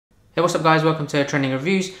Hey, what's up guys, welcome to Trending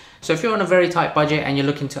Reviews. So if you're on a very tight budget and you're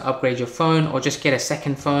looking to upgrade your phone or just get a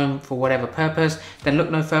second phone for whatever purpose, then look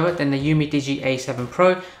no further than the Umidigi A7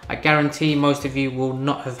 Pro. I guarantee most of you will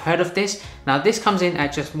not have heard of this. Now this comes in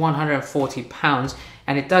at just £140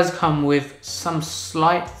 and it does come with some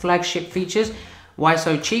slight flagship features. Why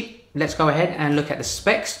so cheap? Let's go ahead and look at the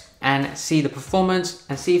specs and see the performance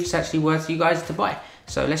and see if it's actually worth you guys to buy.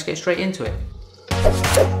 So let's get straight into it.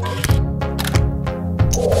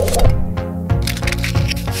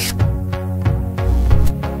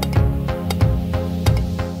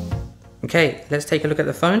 Okay, let's take a look at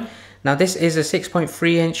the phone. Now this is a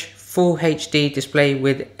 6.3 inch full HD display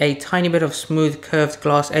with a tiny bit of smooth curved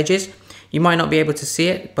glass edges. You might not be able to see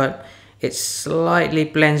it, but it slightly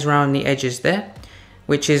blends around the edges there,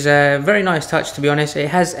 which is a very nice touch, to be honest. It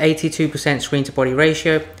has 82% screen to body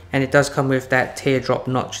ratio and it does come with that teardrop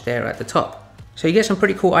notch there at the top. So you get some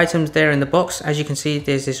pretty cool items there in the box. As you can see,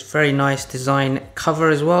 there's this very nice design cover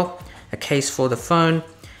as well, a case for the phone.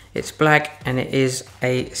 It's black and it is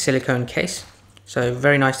a silicone case, so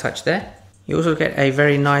very nice touch there. You also get a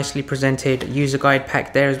very nicely presented user guide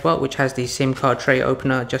pack there as well, which has the SIM card tray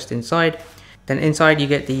opener just inside. Then inside you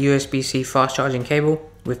get the USB-C fast charging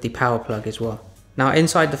cable with the power plug as well. Now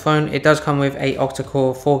inside the phone it does come with a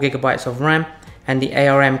octa-core 4GB of RAM and the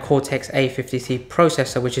ARM Cortex A53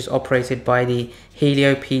 processor, which is operated by the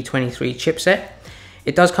Helio P23 chipset.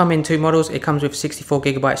 It does come in two models. It comes with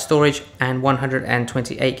 64GB storage and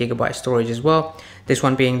 128GB storage as well. This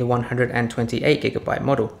one being the 128GB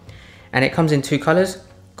model. And it comes in two colors,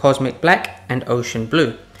 Cosmic Black and Ocean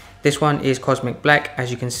Blue. This one is Cosmic Black, as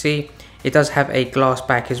you can see. It does have a glass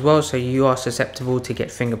back as well, so you are susceptible to get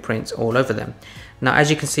fingerprints all over them. Now, as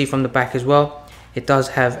you can see from the back as well, it does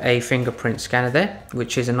have a fingerprint scanner there,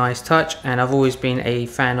 which is a nice touch, and I've always been a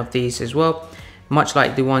fan of these as well, much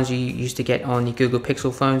like the ones you used to get on the Google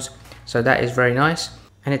Pixel phones. So that is very nice.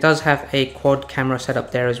 And it does have a quad camera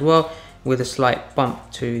setup there as well, with a slight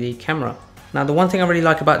bump to the camera. Now the one thing I really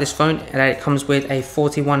like about this phone is that it comes with a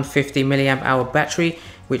 4150 mAh battery,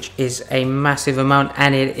 which is a massive amount,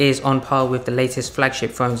 and it is on par with the latest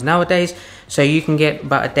flagship phones nowadays. So you can get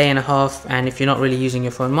about a day and a half, and if you're not really using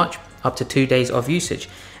your phone much, up to 2 days of usage.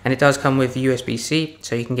 And it does come with USB-C,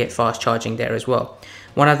 so you can get fast charging there as well.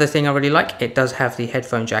 One other thing I really like, it does have the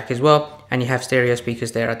headphone jack as well, and you have stereo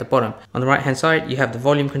speakers there at the bottom. On the right hand side you have the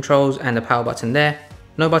volume controls and the power button there.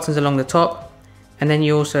 No buttons along the top. And then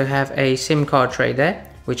you also have a SIM card tray there,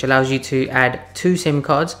 which allows you to add 2 SIM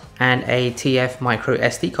cards and a TF micro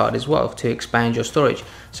SD card as well to expand your storage.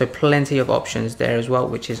 So plenty of options there as well,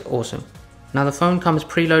 which is awesome. Now the phone comes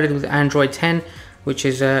preloaded with Android 10, which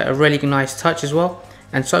is a really nice touch as well.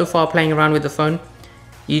 And so far, playing around with the phone,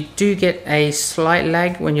 you do get a slight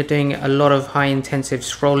lag when you're doing a lot of high intensive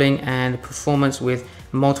scrolling and performance with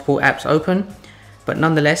multiple apps open, but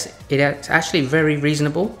nonetheless it's actually very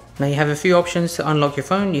reasonable. Now you have a few options to unlock your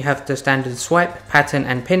phone. You have the standard swipe, pattern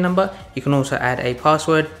and PIN number. You can also add a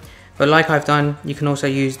password, but like I've done, you can also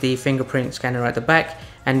use the fingerprint scanner at the back,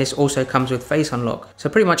 and this also comes with face unlock. So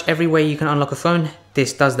pretty much every way you can unlock a phone,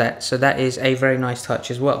 this does that. So that is a very nice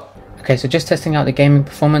touch as well. Okay, so just testing out the gaming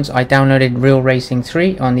performance, I downloaded Real Racing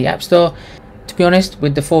 3 on the App Store. To be honest,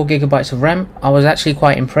 with the 4GB of RAM, I was actually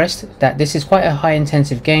quite impressed that this is quite a high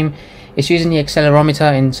intensive game. It's using the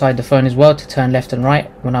accelerometer inside the phone as well to turn left and right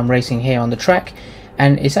when I'm racing here on the track,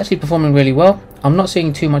 and it's actually performing really well. I'm not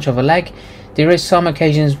seeing too much of a lag. There is some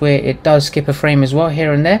occasions where it does skip a frame as well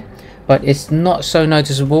here and there, but it's not so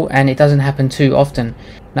noticeable and it doesn't happen too often.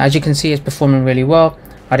 Now as you can see, it's performing really well.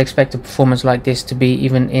 I'd expect a performance like this to be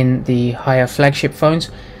even in the higher flagship phones,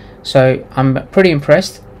 so I'm pretty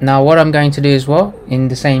impressed. Now what I'm going to do as well in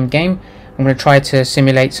the same game, I'm going to try to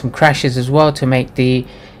simulate some crashes as well to make the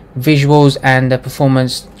visuals and the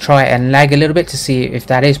performance try and lag a little bit to see if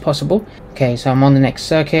that is possible. Okay, so I'm on the next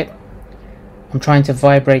circuit. I'm trying to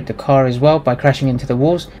vibrate the car as well by crashing into the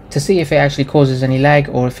walls to see if it actually causes any lag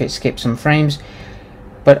or if it skips some frames.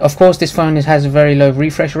 But of course this phone has a very low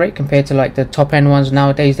refresh rate compared to like the top end ones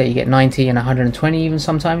nowadays that you get 90 and 120 even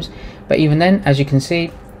sometimes. But even then, as you can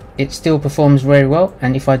see, it still performs very well,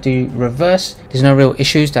 and if I do reverse, there's no real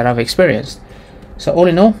issues that I've experienced. So all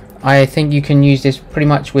in all, I think you can use this pretty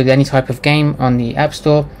much with any type of game on the App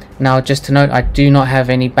Store. Now just to note, I do not have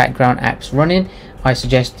any background apps running. I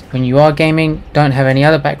suggest when you are gaming, don't have any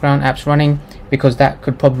other background apps running, because that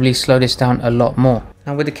could probably slow this down a lot more.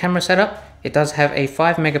 Now with the camera setup, it does have a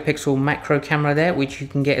 5 megapixel macro camera there, which you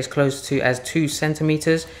can get as close to as 2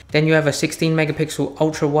 centimeters. Then you have a 16 megapixel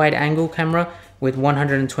ultra wide angle camera with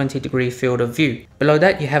 120-degree field of view. Below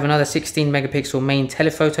that you have another 16 megapixel main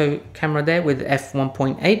telephoto camera there with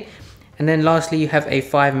f1.8, And then lastly, you have a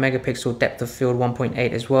 5 megapixel depth of field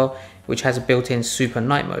 1.8 as well, which has a built-in super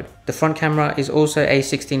night mode. The front camera is also a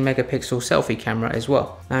 16 megapixel selfie camera as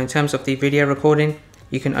well. Now in terms of the video recording,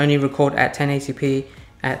 you can only record at 1080p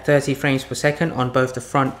at 30 frames per second on both the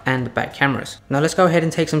front and the back cameras. Now let's go ahead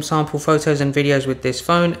and take some sample photos and videos with this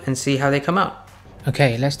phone and see how they come out.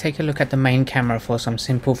 Okay, let's take a look at the main camera for some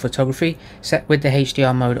simple photography, set with the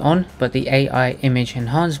HDR mode on, but the AI image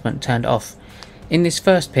enhancement turned off. In this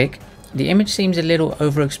first pic, the image seems a little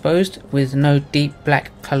overexposed with no deep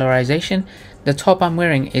black colorization. The top I'm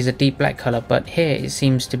wearing is a deep black color, but here it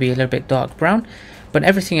seems to be a little bit dark brown, but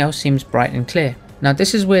everything else seems bright and clear. Now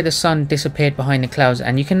this is where the sun disappeared behind the clouds,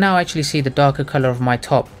 and you can now actually see the darker color of my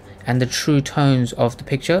top and the true tones of the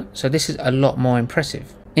picture, so this is a lot more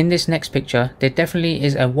impressive. In this next picture, there definitely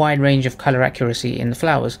is a wide range of color accuracy in the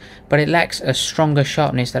flowers, but it lacks a stronger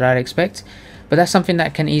sharpness that I'd expect. But that's something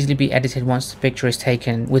that can easily be edited once the picture is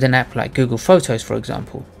taken with an app like Google Photos, for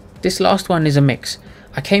example. This last one is a mix.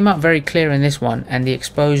 I came out very clear in this one, and the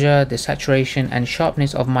exposure, the saturation and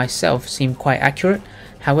sharpness of myself seem quite accurate.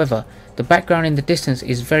 However, the background in the distance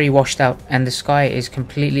is very washed out and the sky is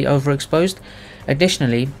completely overexposed.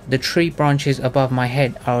 Additionally, the tree branches above my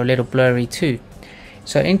head are a little blurry too.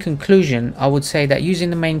 So in conclusion, I would say that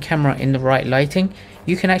using the main camera in the right lighting,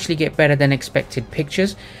 you can actually get better than expected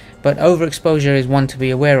pictures, but overexposure is one to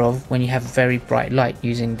be aware of when you have very bright light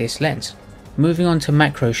using this lens. Moving on to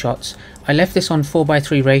macro shots, I left this on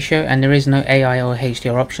 4:3 ratio and there is no AI or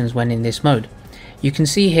HDR options when in this mode. You can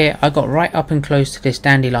see here I got right up and close to this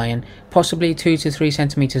dandelion, possibly 2 to 3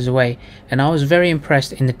 centimeters away, and I was very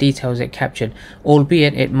impressed in the details it captured,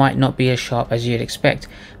 albeit it might not be as sharp as you'd expect,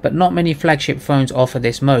 but not many flagship phones offer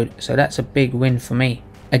this mode, so that's a big win for me.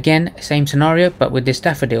 Again, same scenario but with this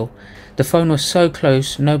daffodil. The phone was so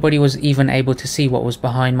close, nobody was even able to see what was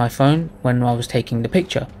behind my phone when I was taking the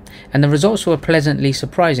picture. And the results were pleasantly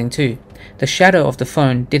surprising too. The shadow of the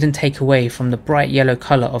phone didn't take away from the bright yellow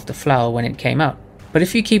color of the flower when it came out. But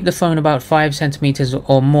if you keep the phone about 5 centimeters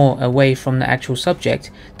or more away from the actual subject,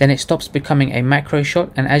 then it stops becoming a macro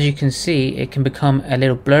shot, and as you can see, it can become a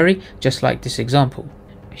little blurry, just like this example.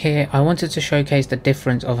 Here I wanted to showcase the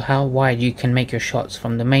difference of how wide you can make your shots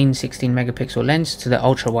from the main 16 megapixel lens to the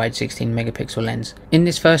ultra wide 16 megapixel lens. In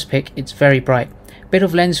this first pic, it's very bright. Bit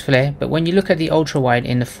of lens flare, but when you look at the ultra wide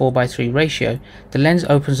in the 4:3 ratio, the lens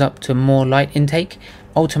opens up to more light intake,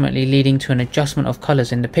 ultimately leading to an adjustment of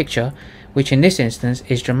colors in the picture, which in this instance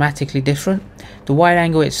is dramatically different. The wide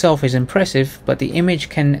angle itself is impressive, but the image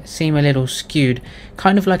can seem a little skewed,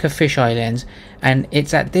 kind of like a fisheye lens, and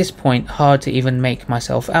it's at this point hard to even make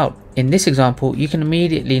myself out. In this example, you can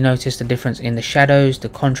immediately notice the difference in the shadows, the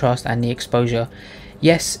contrast and the exposure.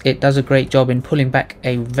 Yes, it does a great job in pulling back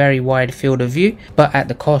a very wide field of view, but at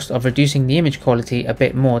the cost of reducing the image quality a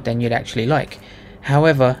bit more than you'd actually like.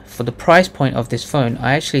 However, for the price point of this phone,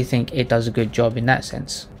 I actually think it does a good job in that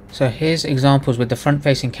sense. So here's examples with the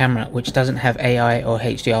front-facing camera which doesn't have AI or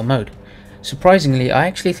HDR mode. Surprisingly, I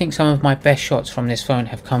actually think some of my best shots from this phone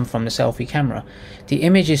have come from the selfie camera. The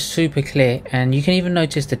image is super clear, and you can even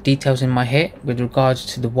notice the details in my hair with regards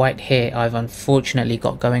to the white hair I've unfortunately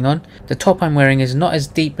got going on. The top I'm wearing is not as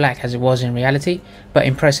deep black as it was in reality, but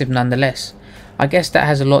impressive nonetheless. I guess that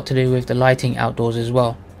has a lot to do with the lighting outdoors as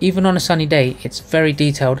well. Even on a sunny day, it's very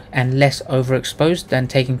detailed and less overexposed than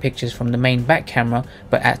taking pictures from the main back camera,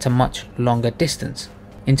 but at a much longer distance.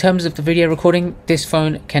 In terms of the video recording, this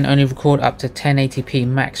phone can only record up to 1080p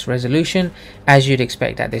max resolution, as you'd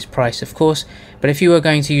expect at this price of course, but if you were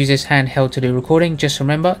going to use this handheld to do recording, just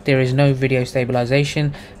remember there is no video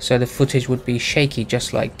stabilization, so the footage would be shaky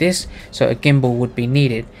just like this, so a gimbal would be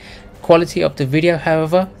needed. Quality of the video,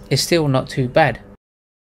 however, is still not too bad.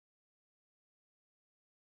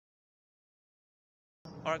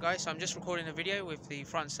 Alright guys, so I'm just recording a video with the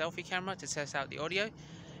front selfie camera to test out the audio.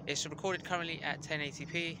 It's recorded currently at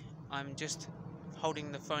 1080p. I'm just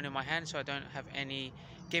holding the phone in my hand so I don't have any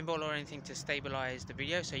gimbal or anything to stabilize the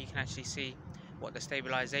video, so you can actually see what the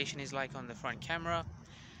stabilization is like on the front camera.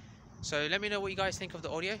 So let me know what you guys think of the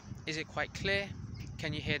audio. Is it quite clear?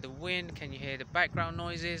 Can you hear the wind? Can you hear the background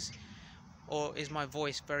noises? Or is my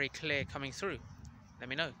voice very clear coming through? Let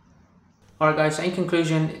me know. Alright guys, so in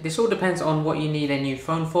conclusion, this all depends on what you need a new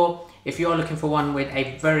phone for. If you are looking for one with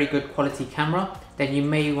a very good quality camera, then you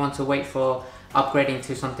may want to wait for upgrading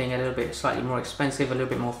to something a little bit slightly more expensive, a little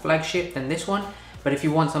bit more flagship than this one. But if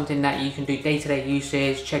you want something that you can do day-to-day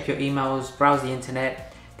usage, check your emails, browse the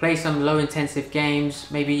internet, play some low intensive games,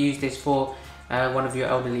 maybe use this for one of your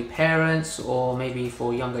elderly parents or maybe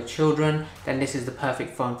for younger children, then this is the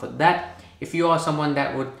perfect phone for that. If you are someone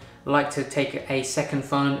that would like to take a second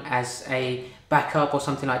phone as a backup or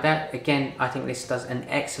something like that, again, I think this does an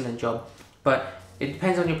excellent job. But it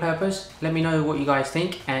depends on your purpose. Let me know what you guys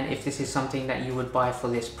think, and if this is something that you would buy for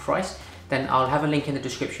this price, then I'll have a link in the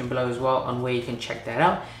description below as well on where you can check that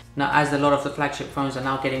out. Now, as a lot of the flagship phones are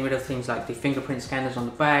now getting rid of things like the fingerprint scanners on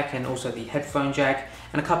the back and also the headphone jack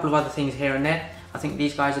and a couple of other things here and there, I think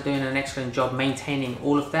these guys are doing an excellent job maintaining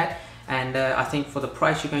all of that. And I think for the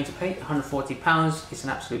price you're going to pay, £140, it's an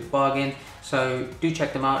absolute bargain. So do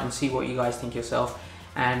check them out and see what you guys think yourself.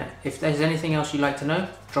 And if there's anything else you'd like to know,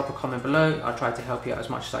 drop a comment below. I'll try to help you out as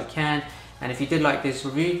much as I can. And if you did like this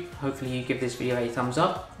review, hopefully you give this video a thumbs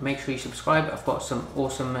up. Make sure you subscribe. I've got some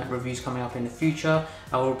awesome reviews coming up in the future.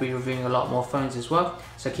 I will be reviewing a lot more phones as well,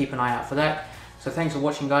 so keep an eye out for that. So thanks for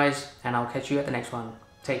watching, guys, and I'll catch you at the next one.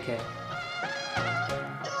 Take care.